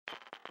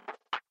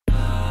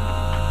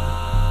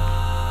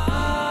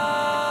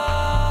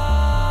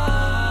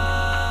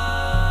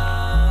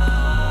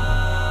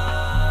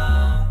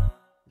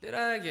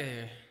get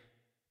here?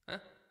 Huh?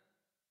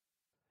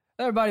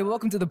 Everybody,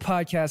 welcome to the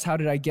podcast, How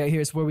Did I Get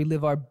Here? It's where we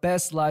live our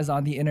best lives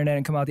on the internet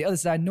and come out the other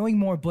side knowing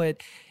more,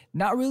 but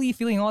not really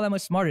feeling all that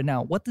much smarter.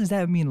 Now, what does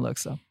that mean,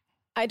 Alexa?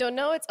 I don't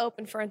know. It's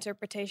open for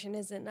interpretation,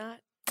 is it not?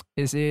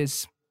 This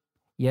is,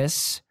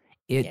 yes,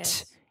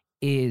 it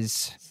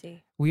is.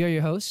 See. We are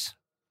your hosts,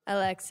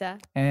 Alexa.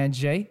 and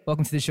Jay.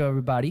 Welcome to the show,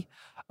 everybody.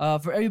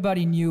 For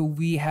everybody new,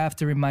 we have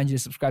to remind you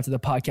to subscribe to the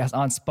podcast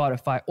on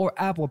Spotify or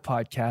Apple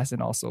Podcasts.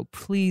 And also,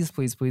 please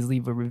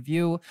leave a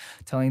review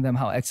telling them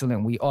how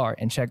excellent we are.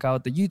 And check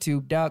out the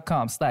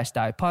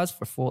youtube.com/dipods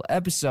for full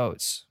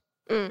episodes.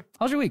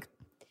 How's your week?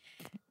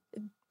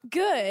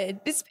 Good.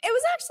 It was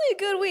actually a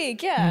good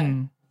week.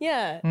 Yeah.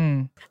 Yeah.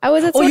 I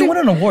was at you won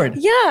an award.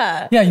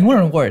 Yeah. Yeah, you won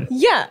an award.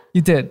 Yeah.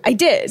 You did. I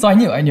did. So I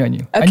knew.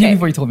 Okay. I knew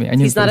before you told me.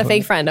 He's not a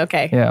fake friend.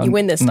 Okay. Yeah, you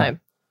win this no.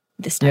 time.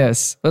 This time.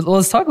 Yes.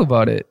 Let's talk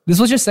about it. This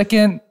was your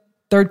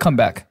third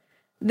comeback.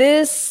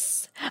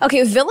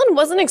 Villain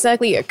wasn't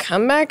exactly a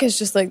comeback. It's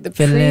just like the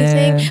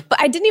pre-thing. But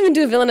I didn't even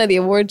do a villain at the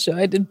award show.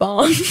 I did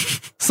bomb.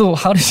 So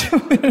how did you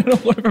win an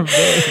award for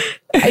villain?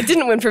 I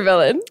didn't win for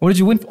villain. What did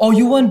you win? Oh,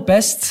 you won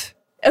best.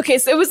 Okay,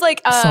 so it was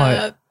like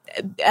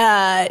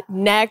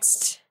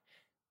next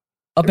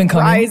Up and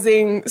coming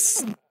rising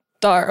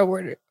star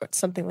award or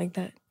something like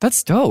that.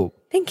 That's dope.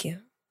 Thank you.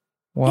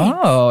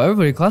 Wow,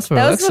 everybody claps for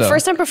That Alexa. was the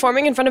first time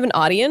performing in front of an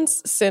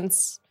audience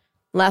since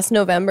last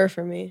November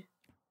for me.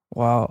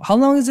 Wow. How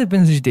long has it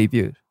been since you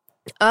debuted?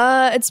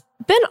 It's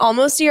been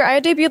almost a year.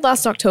 I debuted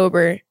last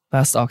October.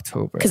 Last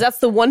October. Because that's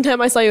the one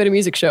time I saw you at a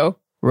music show.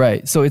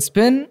 Right. So it's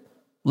been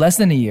less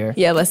than a year.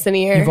 Yeah, less than a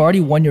year. You've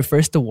already won your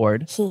first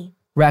award.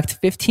 Racked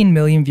 15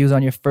 million views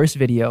on your first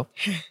video.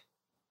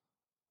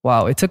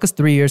 Wow. It took us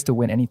 3 years to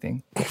win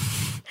anything.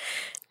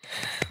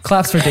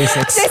 Claps for day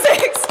 6. Day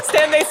 6.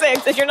 Stand day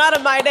 6. If you're not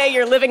on my day,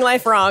 you're living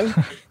life wrong.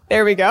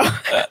 There we go.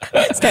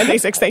 Stand day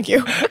 6. Thank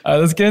you.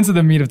 Let's get into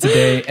the meat of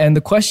today. And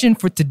the question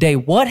for today,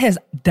 what has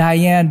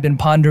Diane been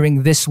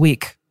pondering this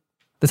week?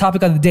 The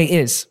topic of the day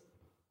is,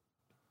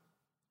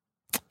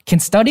 can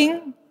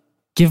studying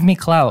give me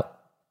clout?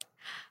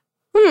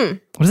 What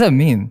does that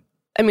mean?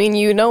 I mean,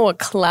 you know what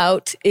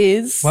clout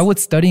is. Why would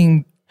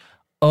studying,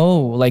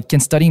 can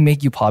studying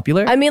make you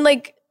popular? I mean,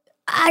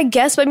 I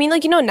guess, but I mean,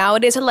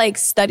 nowadays,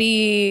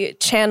 study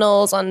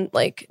channels on,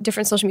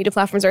 different social media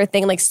platforms are a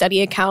thing,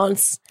 study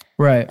accounts.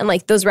 Right. And,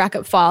 those rack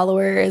up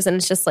followers, and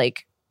it's just, I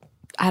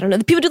don't know.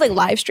 People do,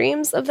 live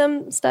streams of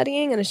them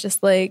studying, and it's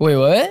just, Wait,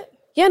 what?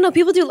 Yeah, no,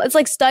 people do, it's,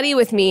 study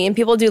with me, and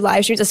people do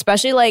live streams,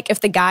 especially,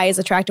 if the guy is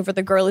attractive or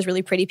the girl is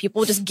really pretty.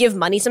 People just give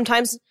money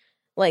sometimes.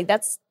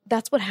 That's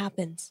what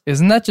happens.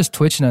 Isn't that just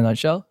Twitch in a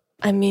nutshell?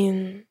 I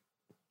mean,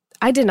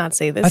 I did not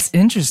say this. That's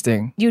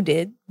interesting. You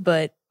did,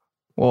 but...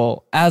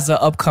 Well, as an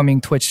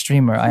upcoming Twitch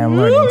streamer, I am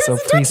learning, so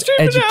please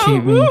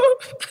educate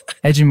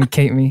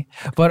me.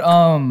 But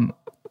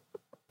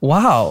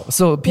wow.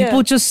 So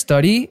people just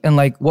study, and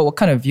what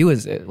kind of view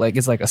is it?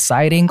 It's a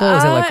side angle?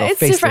 Is it a it's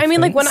face different. to I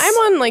mean, face? when I'm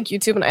on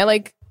YouTube and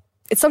I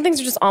some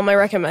things are just on my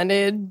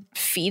recommended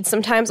feed.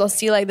 Sometimes I'll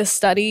see the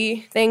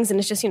study things, and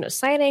it's just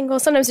side angle.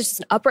 Sometimes it's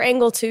just an upper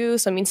angle too.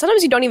 So I mean,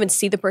 sometimes you don't even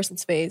see the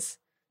person's face.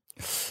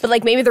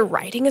 But maybe their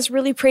writing is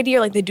really pretty,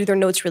 or they do their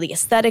notes really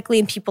aesthetically,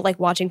 and people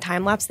watching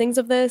time lapse things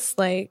of this.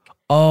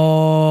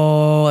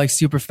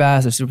 Super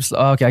fast or super slow.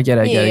 Oh, okay, I get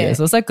it.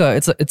 So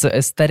it's an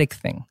aesthetic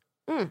thing.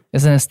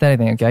 It's an aesthetic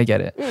thing. Okay, I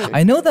get it.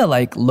 I know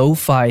that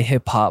lo-fi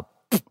hip hop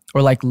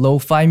or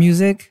lo-fi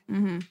music,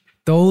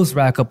 those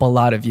rack up a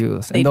lot of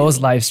views, and those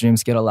live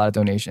streams get a lot of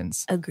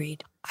donations.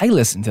 Agreed. I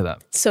listen to them.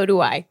 So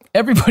do I.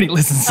 Everybody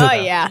listens to them. Oh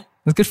yeah.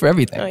 It's good for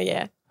everything. Oh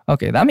yeah.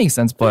 Okay, that makes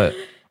sense. But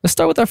let's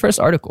start with our first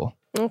article.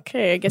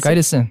 Okay, I guess guide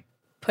us in.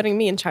 Putting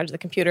me in charge of the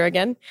computer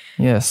again.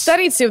 Yes.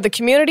 Study 2, the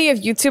community of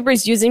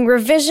YouTubers using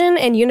revision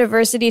and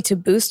university to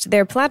boost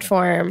their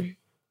platform.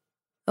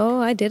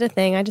 Oh, I did a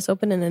thing. I just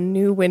opened in a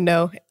new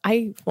window.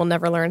 I will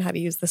never learn how to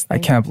use this thing. I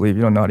can't believe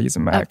you don't know how to use a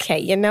Mac. Okay,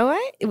 you know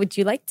what? Would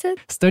you like to?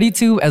 Study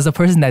 2, as a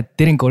person that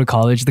didn't go to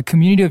college, the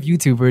community of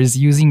YouTubers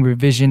using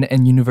revision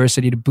and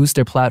university to boost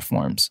their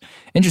platforms.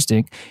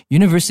 Interesting.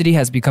 University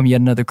has become yet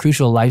another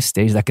crucial life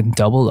stage that can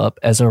double up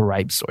as a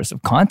ripe source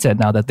of content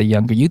now that the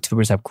younger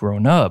YouTubers have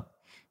grown up.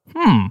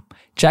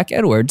 Jack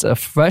Edwards, a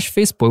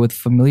fresh-faced boy with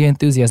familiar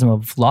enthusiasm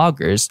of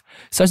vloggers,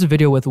 starts a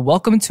video with,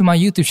 "Welcome to my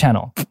YouTube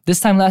channel. This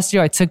time last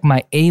year, I took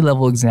my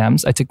A-level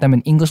exams. I took them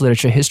in English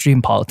literature, history,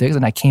 and politics,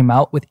 and I came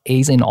out with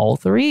A's in all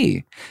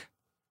 3.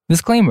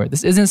 Disclaimer,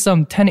 this isn't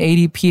some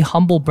 1080p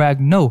humble brag.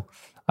 No,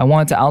 I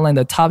wanted to outline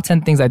the top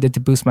 10 things I did to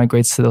boost my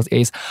grades to those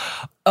A's."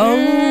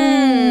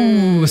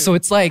 Oh, so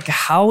it's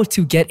how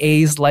to get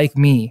A's like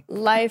me.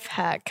 Life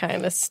hack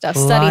kind of stuff.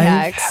 Study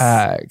hacks. Life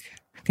hack.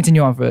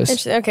 Continue on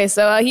first. Okay,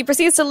 so he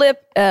proceeds to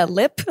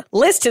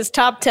list his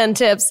top 10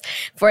 tips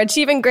for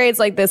achieving grades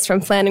like this,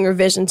 from planning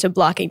revision to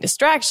blocking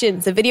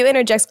distractions. The video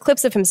interjects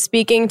clips of him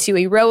speaking to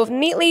a row of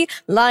neatly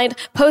lined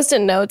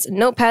post-it notes,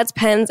 notepads,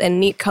 pens, and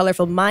neat,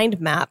 colorful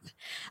mind map.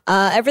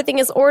 Everything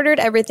is ordered.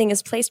 Everything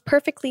is placed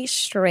perfectly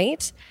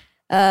straight.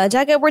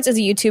 Jack Edwards is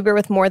a YouTuber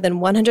with more than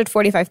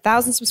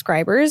 145,000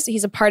 subscribers.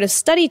 He's a part of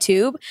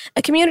StudyTube,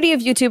 a community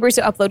of YouTubers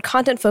who upload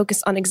content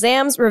focused on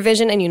exams,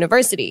 revision, and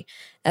university.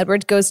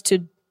 Edwards goes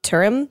to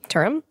Durham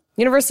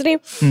University,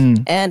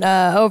 and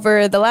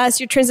over the last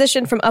year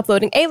transitioned from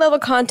uploading A-level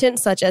content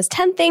such as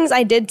 10 things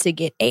I did to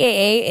get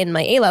AAA in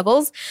my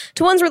A-levels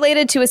to ones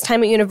related to his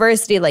time at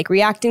university, like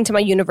reacting to my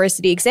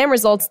university exam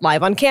results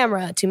live on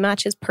camera to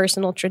match his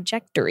personal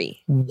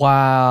trajectory.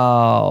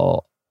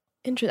 Wow.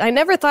 Interesting. I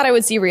never thought I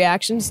would see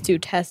reactions to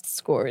test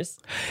scores.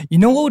 You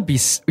know what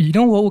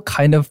would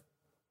kind of,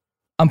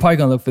 I'm probably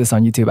going to look for this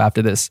on YouTube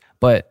after this,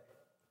 but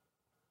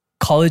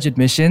college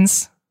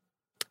admissions.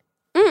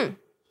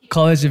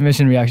 College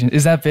admission reaction.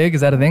 Is that big?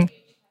 Is that a thing?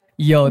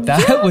 Yo,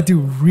 that would do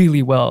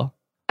really well.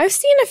 I've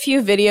seen a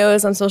few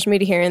videos on social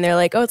media here and they're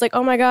like,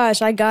 oh my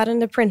gosh, I got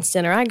into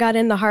Princeton or I got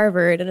into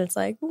Harvard. And it's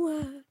like,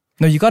 what?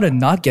 No, you got to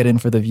not get in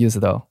for the views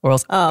though, or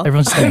else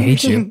everyone's just going to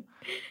hate you.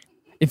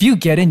 If you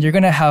get in, you're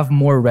going to have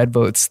more red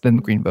votes than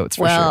green votes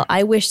for sure. Well,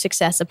 I wish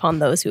success upon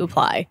those who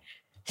apply.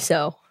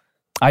 So...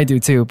 I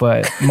do too,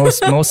 but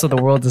most of the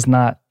world does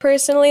not.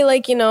 Personally,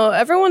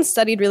 everyone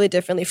studied really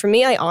differently. For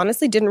me, I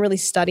honestly didn't really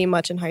study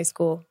much in high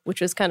school,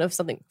 which was kind of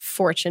something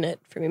fortunate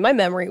for me. My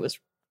memory was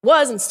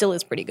and still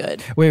is pretty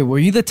good. Wait, were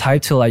you the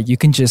type to you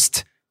can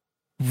just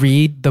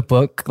read the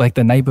book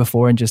the night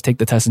before and just take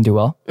the test and do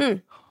well?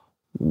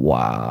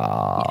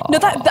 Wow. No,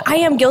 I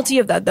am guilty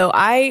of that though.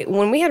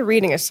 When we had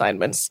reading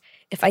assignments,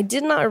 if I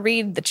did not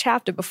read the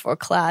chapter before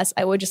class,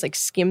 I would just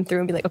skim through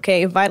and be like,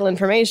 okay, vital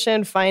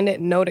information, find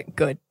it, note it,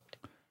 good.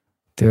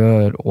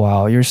 Dude,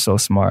 wow, you're so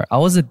smart. I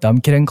was a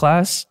dumb kid in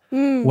class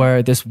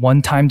where this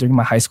one time during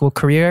my high school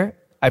career,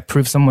 I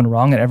proved someone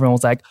wrong and everyone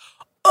was like,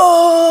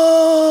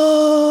 oh!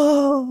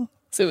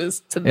 So it was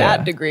to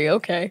that degree,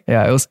 okay.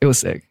 Yeah, it was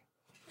sick.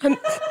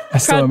 I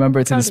still remember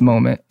it to this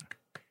moment.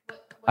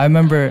 I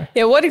remember...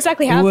 Yeah, what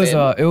exactly happened?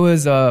 It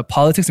was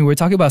politics and we were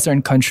talking about a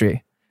certain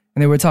country.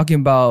 And they were talking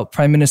about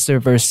prime minister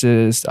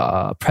versus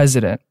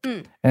president.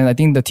 And I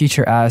think the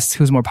teacher asked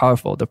who's more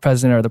powerful, the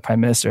president or the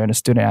prime minister? And the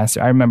student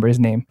answered, I remember his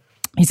name.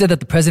 He said that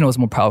the president was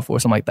more powerful or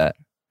something like that.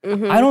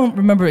 I don't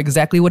remember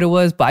exactly what it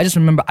was, but I just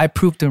remember I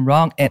proved him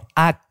wrong and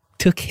I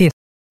took his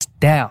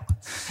down.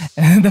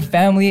 And the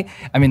family,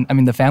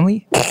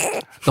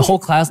 the whole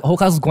class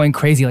was going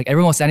crazy.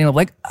 Everyone was standing up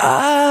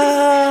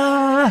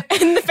ah.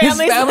 And the his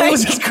family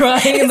was just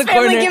crying in the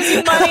corner. His family gives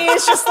you money.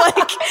 It's just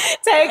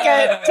take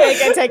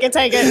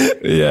it.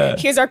 Yeah.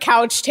 Here's our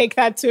couch. Take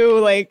that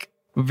too.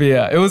 But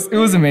yeah, it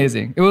was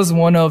amazing. It was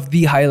one of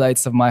the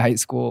highlights of my high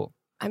school.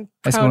 I'm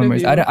proud of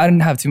you. I didn't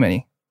have too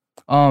many.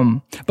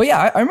 But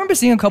yeah, I remember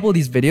seeing a couple of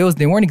these videos.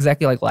 They weren't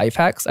exactly life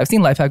hacks. I've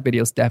seen life hack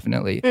videos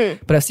definitely.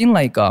 But I've seen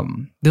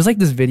there's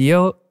this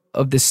video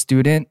of this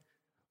student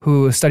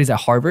who studies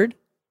at Harvard.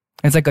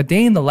 And it's a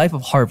day in the life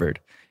of Harvard.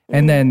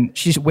 And then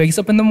she wakes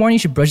up in the morning,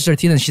 she brushes her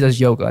teeth and she does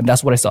yoga. And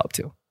that's what I saw up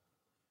to.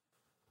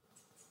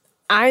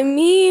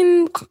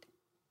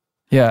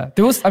 Yeah,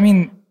 there was,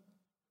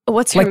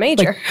 what's your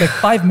major?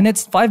 5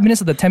 minutes of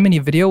the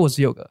 10-minute video was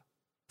yoga.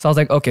 So I was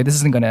like, okay, this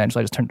isn't going to end. So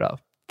I just turned it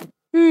off.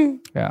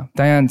 Yeah,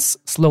 Diane's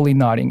slowly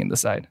nodding in the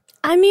side.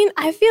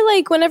 I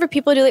feel whenever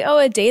people do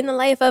a day in the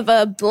life of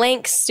a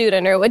blank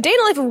student or a day in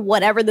the life of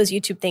whatever those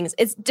YouTube things,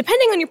 it's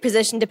depending on your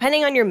position,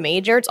 depending on your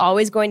major, it's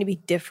always going to be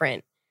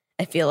different.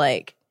 I feel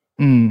like.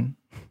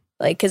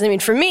 Because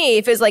for me,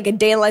 if it's a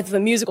day in the life of a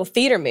musical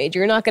theater major,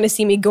 you're not going to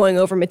see me going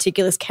over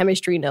meticulous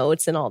chemistry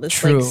notes and all this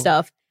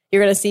stuff.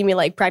 You're going to see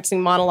me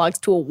practicing monologues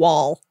to a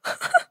wall.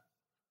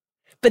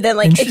 But then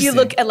if you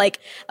look at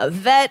a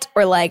vet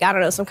or I don't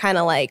know, some kind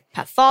of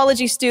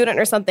pathology student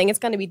or something, it's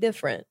going to be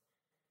different.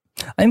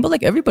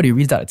 But everybody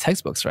reads out of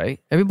textbooks, right?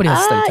 Everybody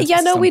has studied textbooks.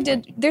 Yeah, no, we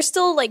did. There's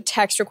still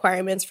text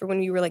requirements for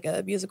when you were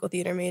a musical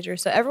theater major.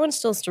 So everyone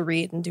still has to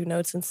read and do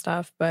notes and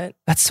stuff. But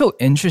that's so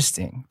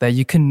interesting that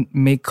you can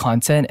make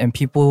content and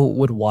people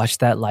would watch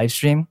that live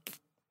stream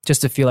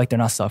just to feel like they're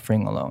not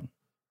suffering alone.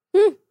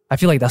 I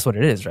feel like that's what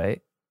it is,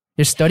 right?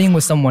 You're studying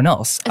with someone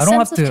else. A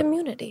sense of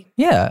community.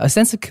 Yeah, a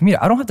sense of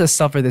community. I don't have to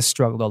suffer this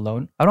struggle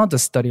alone. I don't have to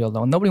study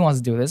alone. Nobody wants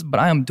to do this, but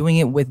I am doing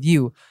it with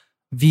you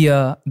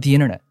via the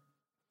internet.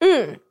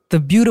 The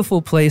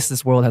beautiful place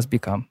this world has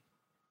become.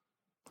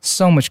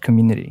 So much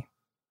community.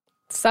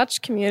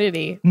 Such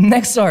community.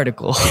 Next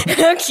article.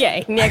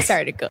 Okay, next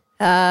article.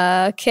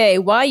 Okay,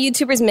 why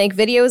YouTubers make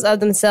videos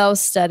of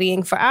themselves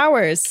studying for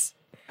hours.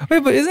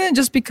 Wait, but isn't it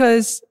just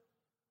because...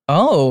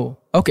 Oh,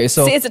 okay,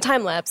 so... See, it's a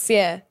time lapse,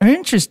 yeah.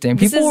 Interesting.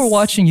 People were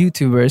watching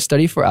YouTubers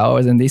study for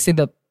hours and they say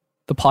that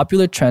the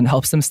popular trend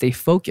helps them stay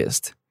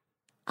focused.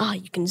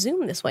 You can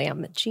zoom this way.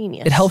 I'm a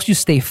genius. It helps you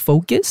stay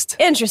focused?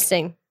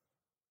 Interesting.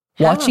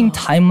 Watching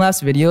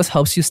time-lapse videos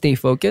helps you stay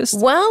focused?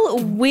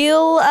 Well,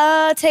 we'll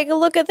take a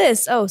look at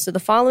this. So the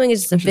following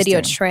is just a video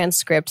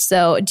transcript.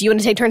 So do you want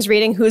to take turns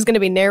reading? Who's going to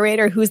be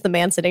narrator? Who's the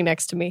man sitting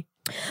next to me?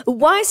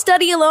 Why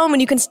study alone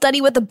when you can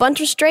study with a bunch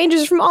of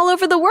strangers from all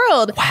over the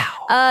world?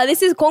 Wow.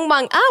 This is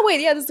Kongbang.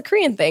 This is the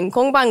Korean thing.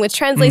 Kongbang, which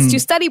translates to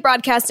study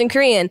broadcast in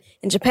Korean.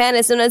 In Japan,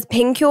 it's known as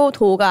Benkyo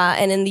Toga,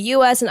 and in the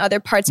US and other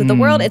parts of the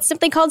world, it's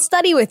simply called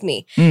Study With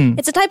Me.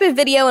 It's a type of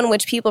video in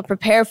which people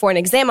prepare for an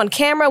exam on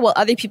camera while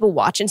other people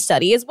watch and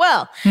study as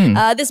well.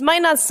 This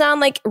might not sound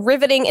like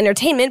riveting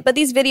entertainment, but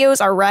these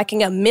videos are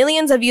racking up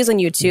millions of views on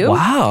YouTube.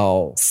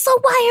 Wow. So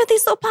why are they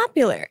so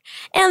popular?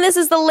 And this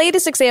is the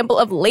latest example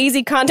of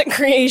lazy content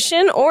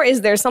creation, or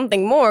is there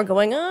something more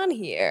going on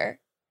here?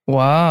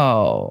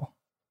 Wow.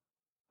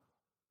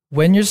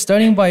 When you're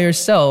studying by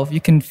yourself,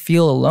 you can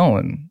feel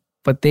alone,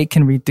 but they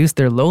can reduce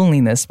their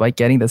loneliness by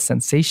getting the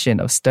sensation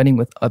of studying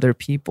with other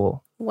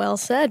people. Well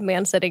said,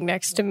 man sitting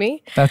next to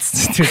me.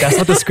 That's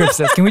what the script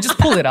says. Can we just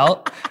pull it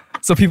out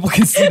so people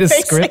can see the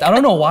script? I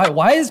don't know why.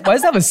 Why does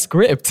it have a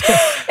script?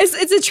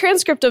 It's a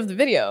transcript of the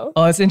video.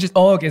 Oh, it's interesting.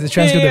 Oh, okay. It's a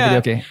transcript of the video.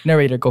 Okay.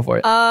 Narrator, go for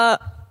it.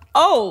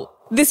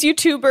 This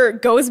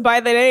YouTuber goes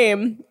by the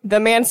name The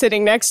Man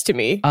Sitting Next to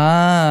Me.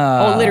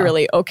 Ah. Oh,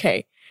 literally.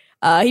 Okay.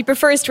 He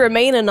prefers to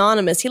remain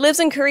anonymous. He lives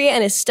in Korea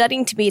and is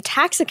studying to be a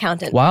tax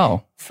accountant.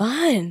 Wow.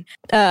 Fun.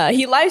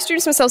 He live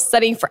streams himself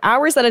studying for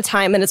hours at a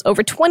time and has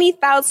over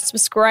 20,000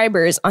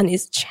 subscribers on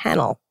his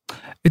channel.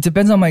 It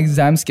depends on my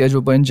exam schedule,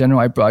 but in general,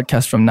 I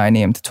broadcast from 9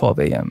 a.m. to 12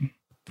 a.m.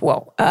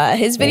 Whoa.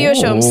 His videos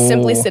show him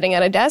simply sitting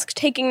at a desk,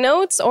 taking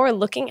notes, or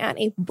looking at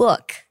a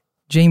book.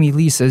 Jamie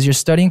Lee says, you're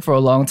studying for a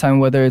long time,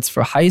 whether it's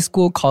for high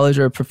school, college,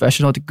 or a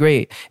professional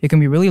degree. It can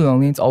be really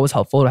lonely. It's always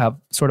helpful to have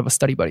sort of a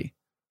study buddy.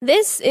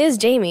 This is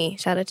Jamie.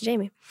 Shout out to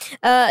Jamie.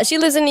 She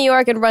lives in New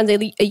York and runs a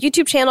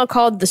YouTube channel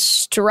called The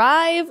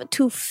Strive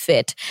to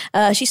Fit.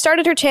 She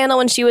started her channel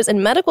when she was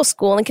in medical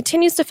school and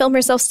continues to film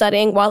herself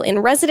studying while in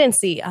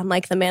residency.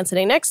 Unlike the man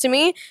sitting next to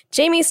me,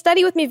 Jamie's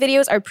Study With Me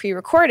videos are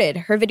pre-recorded.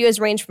 Her videos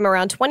range from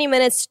around 20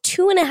 minutes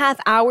to 2.5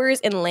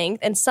 hours in length,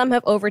 and some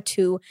have over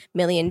 2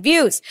 million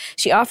views.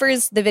 She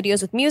offers the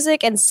videos with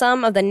music and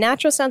some of the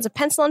natural sounds of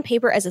pencil and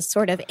paper as a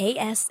sort of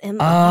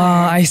ASMR.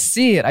 I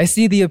see it. I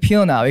see the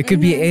appeal now. It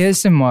could be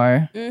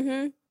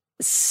ASMR.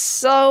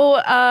 So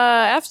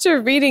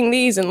after reading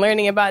these and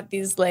learning about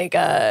these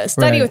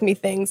study with me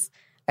things,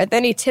 are there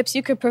any tips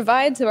you could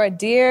provide to our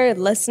dear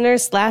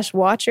listeners /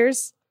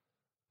 watchers?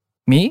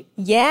 Me?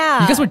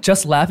 Yeah. You guys were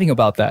just laughing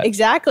about that.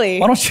 Exactly.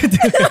 Why don't you do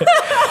it?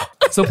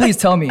 So please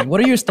tell me, what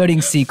are your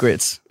studying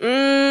secrets?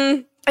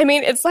 I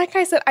mean, it's like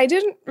I said, I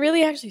didn't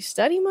really actually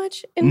study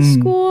much in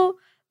school,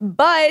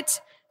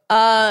 but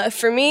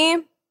for me,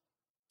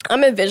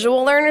 I'm a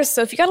visual learner,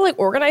 so if you gotta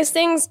organize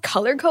things,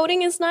 color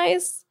coding is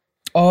nice.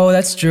 Oh,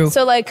 that's true.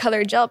 So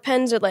colored gel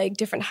pens or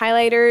different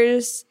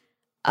highlighters.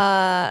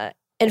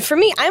 And for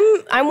me,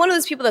 I'm one of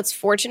those people that's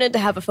fortunate to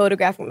have a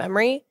photographic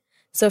memory.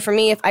 So for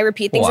me, if I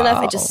repeat things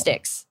enough, it just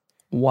sticks.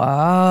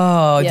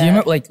 Wow. Yeah. Do you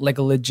remember like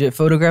a legit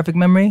photographic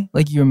memory?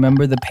 Like you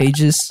remember the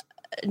pages?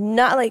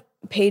 Not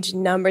page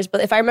numbers,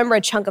 but if I remember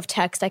a chunk of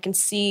text, I can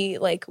see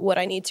what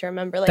I need to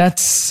remember.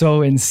 That's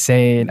so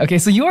insane. Okay,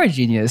 so you are a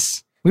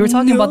genius. We were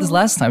talking about this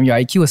last time. Your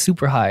IQ was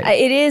super high.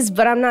 It is,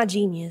 but I'm not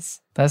genius.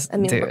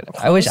 Dude,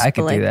 I wish I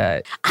could do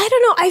that. I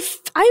don't know.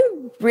 I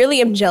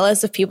really am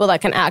jealous of people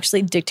that can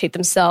actually dictate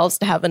themselves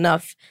to have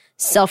enough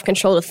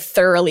self-control to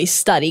thoroughly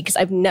study, because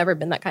I've never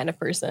been that kind of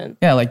person.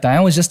 Yeah, like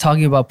Diane was just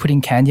talking about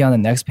putting candy on the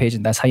next page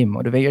and that's how you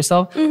motivate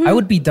yourself. I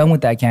would be done with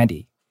that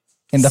candy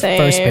in the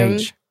first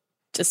page.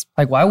 Just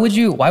why would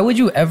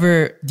you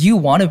ever, do you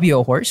want to be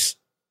a horse?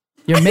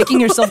 You're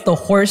making yourself the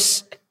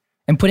horse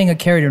and putting a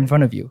carrot in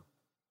front of you.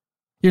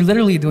 You're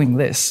literally doing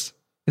this.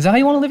 Is that how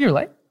you want to live your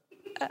life?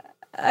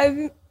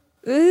 Does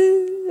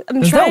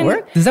that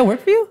work? Does that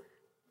work for you?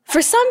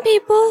 For some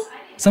people.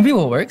 Some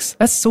people it works.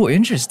 That's so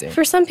interesting.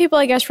 For some people,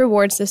 I guess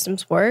reward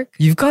systems work.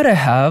 You've got to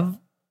have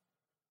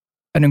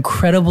an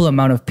incredible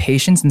amount of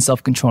patience and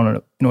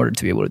self-control in order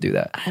to be able to do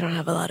that. I don't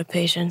have a lot of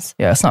patience.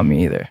 Yeah, that's not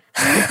me either.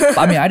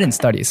 I mean, I didn't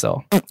study,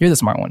 so you're the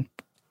smart one.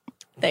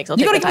 Thanks.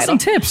 You gotta give some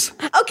tips.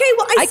 Okay,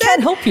 well, I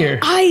can't help here.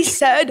 I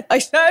said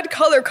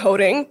color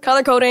coding.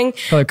 Color coding.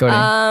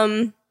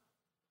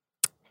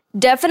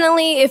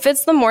 Definitely, if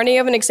it's the morning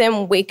of an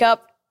exam, wake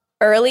up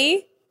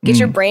early, get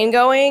your brain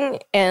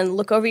going, and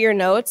look over your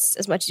notes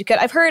as much as you could.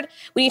 I've heard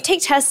when you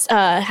take tests,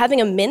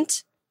 having a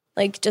mint,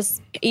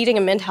 just eating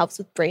a mint helps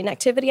with brain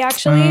activity,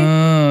 actually.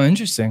 Oh,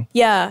 interesting.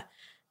 Yeah.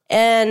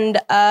 And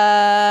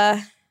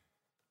I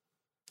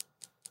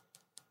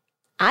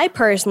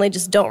personally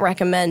just don't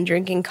recommend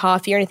drinking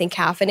coffee or anything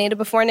caffeinated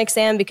before an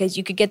exam, because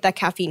you could get that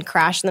caffeine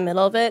crash in the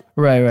middle of it.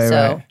 Right.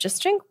 So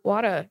just drink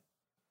water.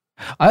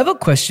 I have a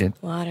question.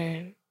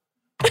 Water.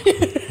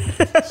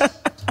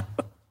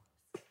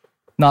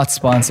 Not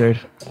sponsored.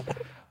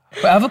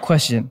 But I have a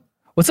question.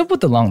 What's up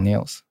with the long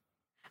nails?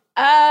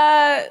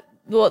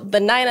 Well, the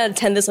 9 out of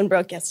 10, this one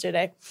broke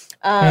yesterday.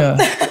 Yeah.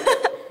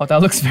 Oh,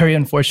 that looks very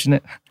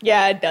unfortunate.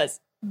 Yeah, it does.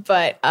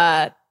 But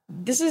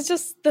this is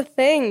just the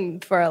thing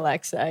for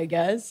Alexa, I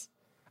guess.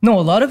 No,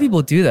 a lot of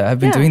people do that. I've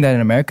been doing that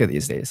in America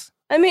these days.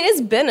 I mean,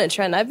 it's been a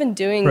trend. I've been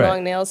doing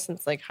long nails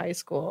since high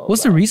school.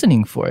 What's the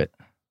reasoning for it?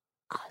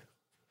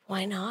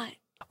 Why not?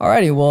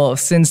 Alrighty, well,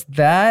 since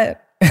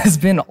that has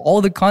been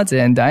all the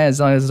content, and Diane, as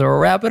long as to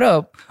wrap it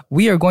up,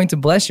 we are going to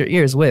bless your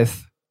ears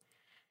with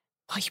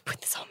Oh, you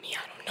put this on me.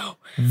 I don't know.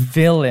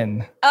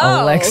 Villain,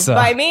 Oh, Alexa.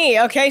 by me.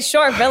 Okay,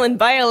 sure. Villain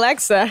by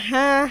Alexa.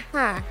 Ha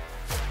ha.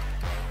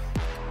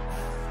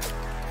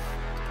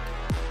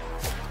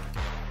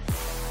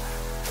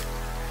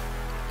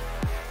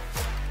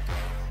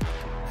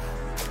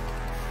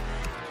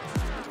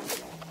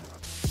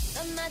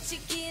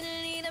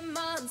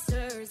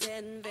 monsters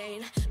in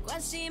vain.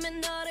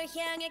 관심은 너를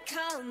향해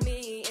call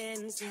me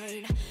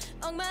insane.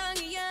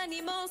 엉망이야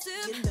네 모습.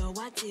 You know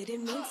I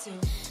didn't mean to.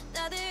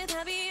 다들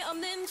답이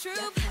없는 truth.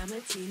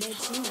 약함을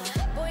티내지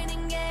마.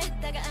 보이는 게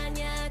다가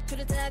아니야.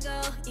 그렇다고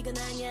이건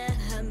아니야.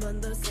 한 번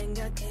더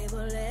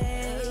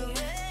생각해볼래.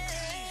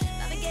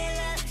 밤에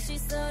갤라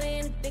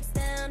시소린 big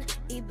sound.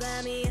 이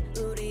밤이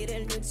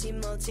우리를 눈치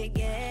못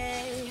채게.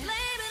 Blame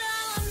it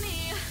all on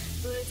me.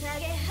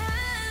 불타게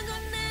한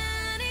건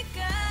나니까.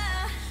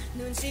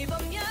 눈치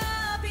보며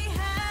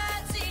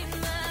비하지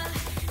마.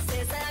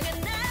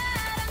 세상은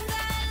나랑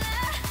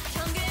달라.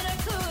 경계를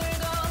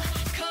풀고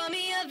call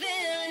me a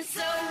villain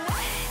so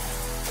what?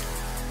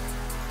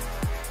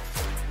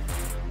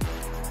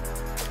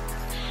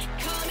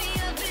 Call me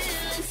a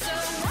villain so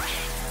what?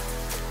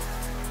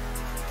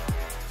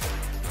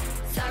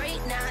 Sorry,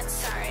 not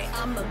sorry.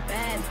 I'm a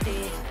bad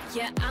bitch.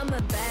 Yeah, I'm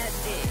a bad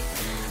bitch.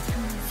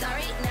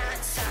 Sorry, not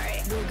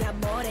sorry. 누가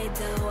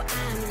뭐래도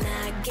I'm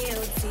not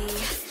guilty.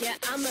 Yeah,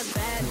 I'm a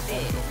bad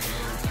bitch.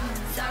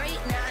 Sorry,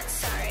 not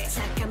sorry.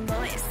 착한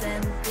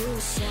boysen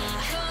부셔.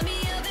 Call me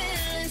a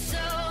villain, so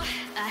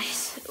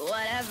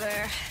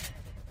whatever.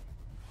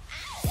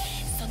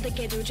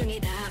 선택해 둘 중에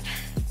답.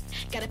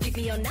 Gotta pick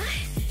me or not.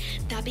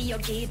 답이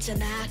여기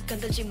있잖아.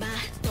 건들지 마.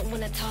 Don't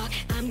wanna talk.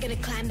 I'm gonna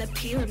climb the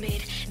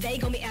pyramid. They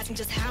gon' be asking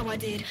just how I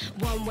did.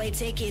 One way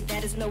ticket,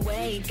 that is no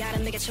way. Gotta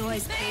make a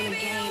choice, pain and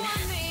gain.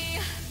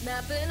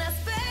 나쁜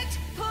aspect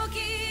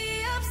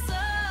포기 없어.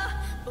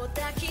 뭐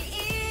딱히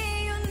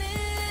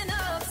이유는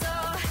없어.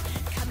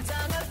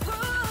 감정을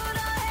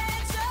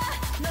풀어해줘.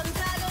 넌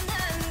타고난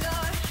걸.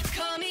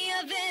 Call me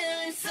a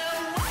villain, so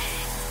what?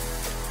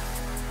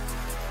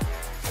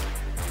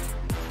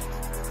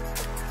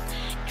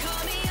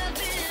 Call me a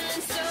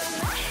villain, so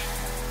what?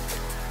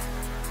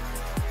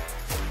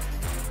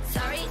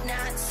 Sorry,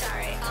 not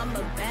sorry. I'm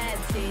a bad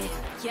bitch.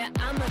 Yeah,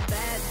 I'm a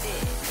bad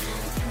bitch.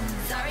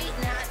 Sorry,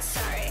 not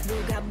sorry.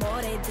 누가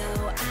뭐래도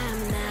I'm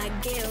not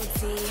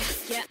guilty.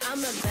 Yeah, I'm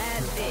a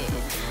bad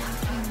bitch.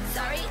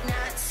 Sorry,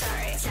 not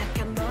sorry.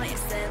 착한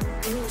boysen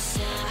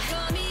부셔.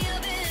 Call me a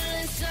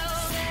villain, so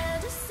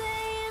sad to say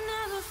I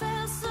never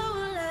felt so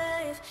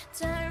alive.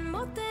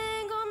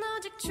 잘못된 건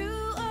오직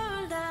true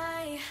or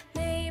lie.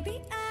 Maybe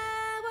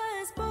I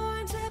was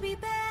born to be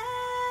bad.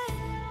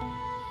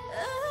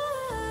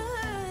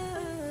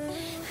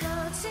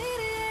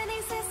 거칠은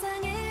이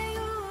세상의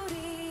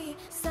우리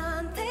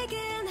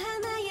선택은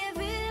하나의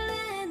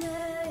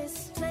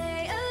villainous.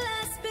 Play a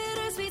last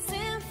bittersweet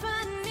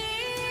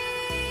symphony.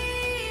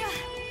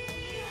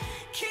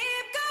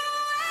 Keep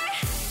going.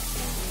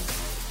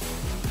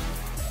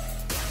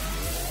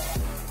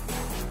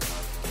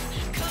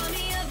 Call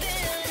me a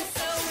villain,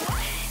 so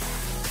what?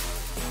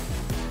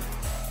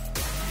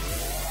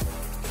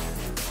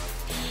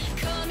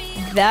 Call me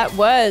a That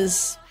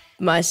was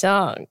my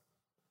song.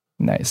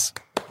 Nice.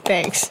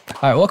 Thanks.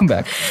 All right, welcome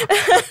back.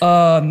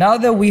 Now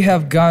that we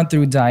have gone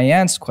through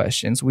Diane's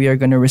questions, we are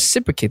going to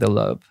reciprocate the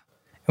love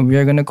and we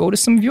are going to go to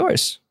some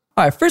viewers.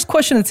 All right, first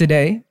question of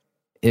today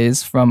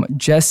is from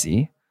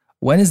Jesse.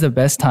 When is the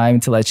best time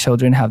to let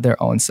children have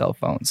their own cell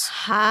phones?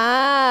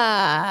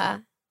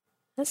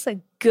 That's a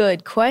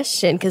good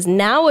question because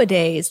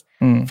nowadays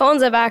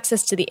phones have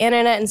access to the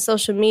internet and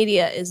social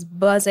media is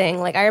buzzing.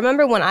 Like I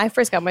remember when I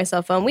first got my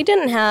cell phone, we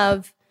didn't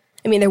have,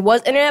 there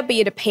was internet, but you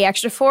had to pay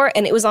extra for it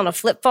and it was on a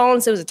flip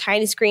phone. So it was a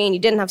tiny screen. You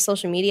didn't have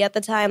social media at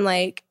the time.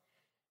 Like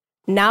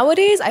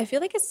nowadays, I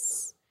feel like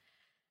it's...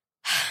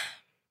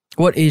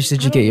 What age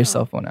did you get your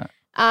cell phone at?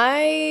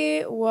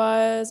 I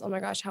was, oh my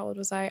gosh, how old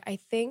was I? I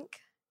think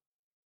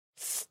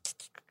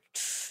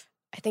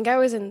I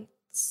was in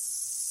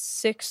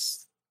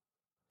 6th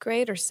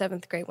grade or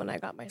 7th grade when I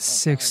got my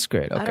cell phone. 6th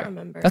grade, okay. I don't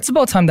remember. That's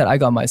about time that I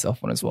got my cell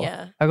phone as well.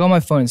 Yeah. I got my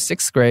phone in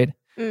 6th grade.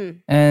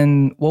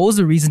 And what was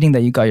the reasoning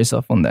that you got your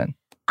cell phone then?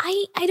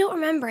 I don't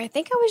remember. I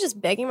think I was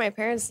just begging my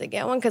parents to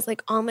get one because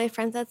like all my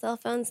friends had cell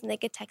phones and they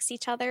could text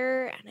each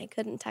other and I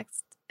couldn't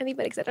text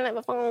anybody because I didn't have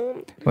a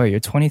phone. Wait, you're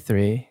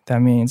 23.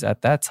 That means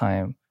at that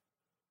time,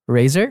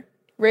 Razor?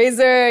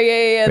 Razor,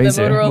 yeah,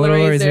 Razor. the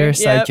Motorola Razor. Yep.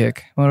 Sidekick.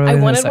 I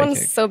wanted Sidekick. one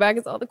so bad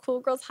because all the cool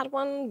girls had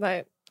one,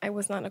 but I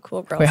was not a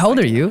cool girl. Wait, how so old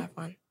I are didn't you? have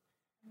one.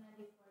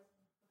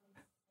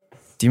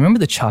 Do you remember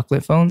the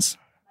chocolate phones?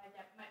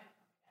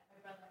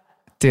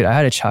 Dude, I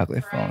had a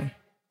chocolate phone.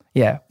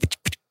 Yeah.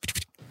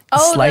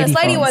 Oh, the slidey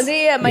phones. ones.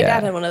 Yeah, my Yeah.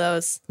 dad had one of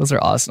those. Those are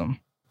awesome.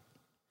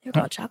 They were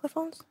called chocolate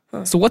phones?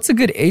 Huh. So what's a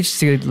good age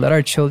to let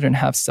our children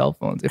have cell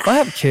phones? If I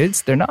have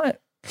kids, I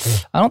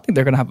don't think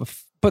they're going to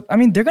have but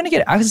they're going to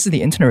get access to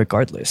the internet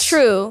regardless.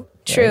 True.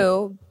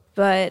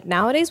 But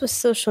nowadays with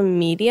social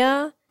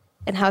media,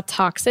 and how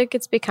toxic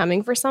it's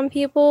becoming for some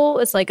people.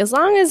 It's like, as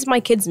long as my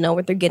kids know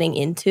what they're getting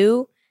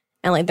into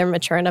and like they're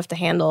mature enough to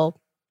handle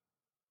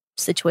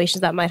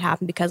situations that might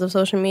happen because of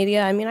social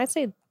media, I mean, I'd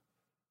say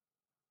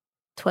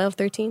 12,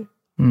 13.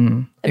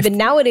 But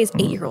nowadays,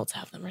 8-year-olds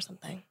have them or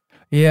something.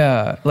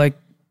 Yeah, like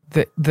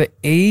the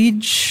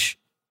age,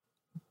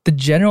 the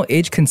general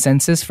age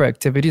consensus for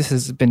activities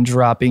has been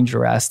dropping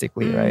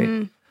drastically,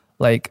 right?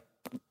 Like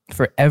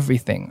for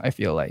everything, I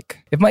feel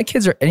like. If my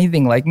kids are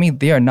anything like me,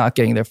 they are not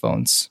getting their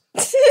phones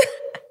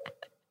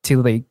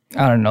till they,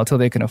 I don't know, till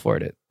they can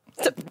afford it.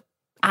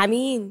 I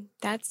mean,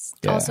 that's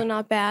also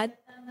not bad.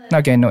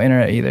 Not getting no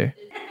internet either.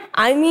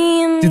 I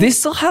mean, do they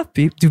still have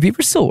do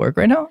beepers still work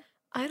right now?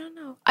 I don't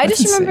know. I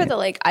just remember the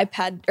like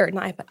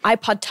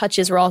iPod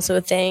touches were also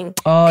a thing.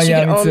 Oh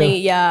yeah, you could me only, too.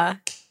 yeah.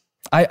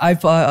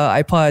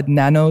 iPod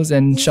Nanos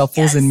and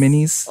Shuffles and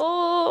Minis.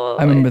 Oh,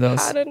 I remember those.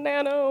 I had a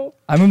Nano.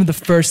 I remember the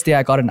first day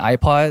I got an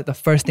iPod, the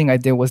first thing I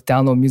did was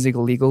download music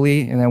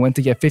illegally, and I went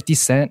to get 50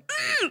 Cent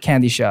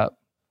Candy Shop.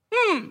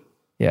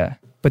 Yeah,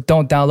 but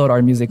don't download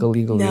our music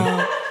illegally.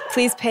 No,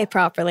 please pay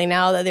properly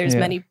now that there's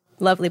many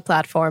lovely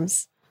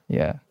platforms.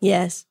 Yeah.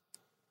 Yes.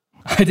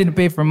 I didn't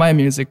pay for my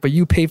music, but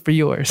you paid for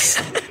yours.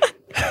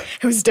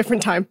 It was a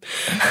different time.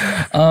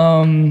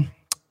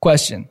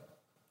 Question.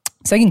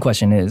 Second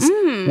question is,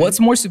 what's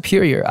more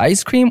superior,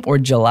 ice cream or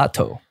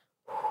gelato?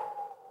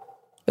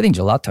 I think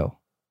gelato.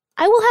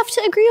 I will have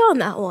to agree on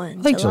that one.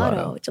 I like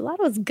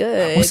Gelato is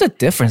good. What's the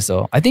difference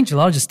though? I think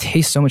gelato just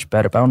tastes so much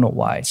better, but I don't know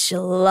why.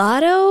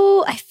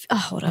 Gelato?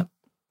 Hold up.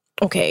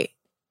 Okay.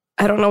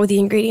 I don't know what the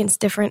ingredient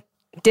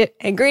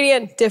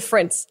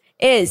difference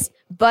is,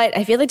 but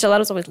I feel like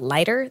gelato is always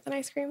lighter than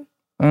ice cream.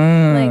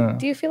 Like,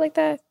 do you feel like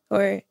that?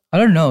 Or I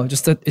don't know. It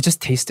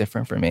just tastes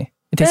different for me.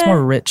 It tastes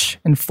more rich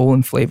and full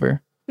in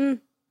flavor.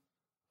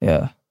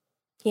 Yeah.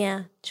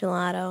 Yeah,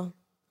 gelato.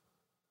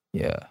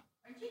 Yeah.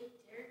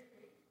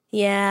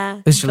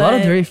 Yeah. Is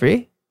gelato dairy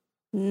free?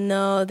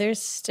 No,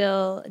 there's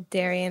still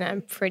dairy in it,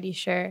 I'm pretty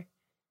sure.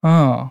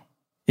 Oh.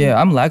 Yeah,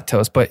 I'm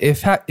lactose, but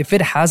if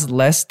it has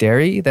less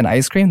dairy than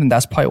ice cream, then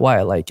that's probably why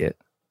I like it.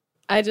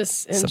 I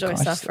just enjoy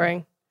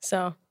suffering.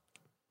 So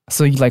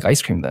you like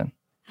ice cream then?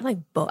 I like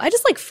both. I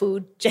just like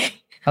food, Jay.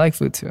 I like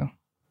food too.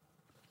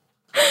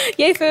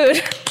 Yay,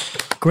 food.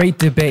 Great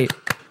debate.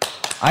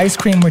 Ice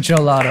cream or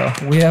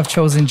gelato? We have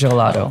chosen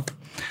gelato.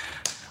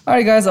 All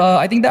right, guys.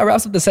 I think that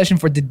wraps up the session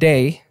for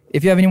today.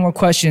 If you have any more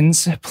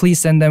questions, please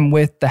send them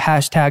with the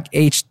hashtag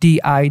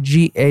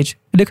HDIGH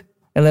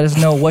and let us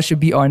know what should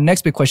be our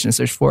next big question to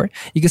search for.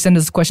 You can send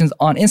us questions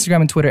on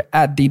Instagram and Twitter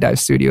at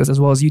TheDiveStudios, as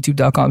well as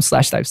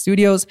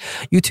youtube.com/DiveStudios,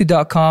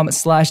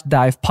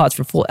 youtube.com/DivePods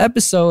for full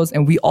episodes.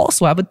 And we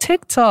also have a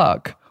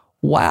TikTok.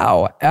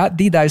 Wow, at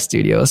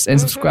TheDiveStudios. And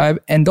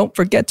subscribe. And don't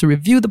forget to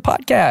review the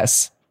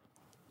podcast.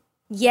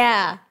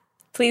 Yeah.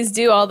 Please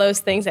do all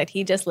those things that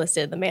he just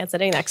listed. The man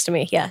sitting next to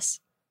me. Yes.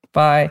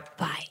 Bye.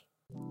 Bye.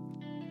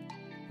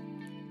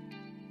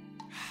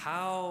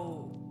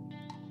 How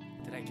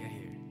did I get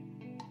here?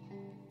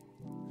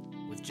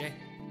 With Jay.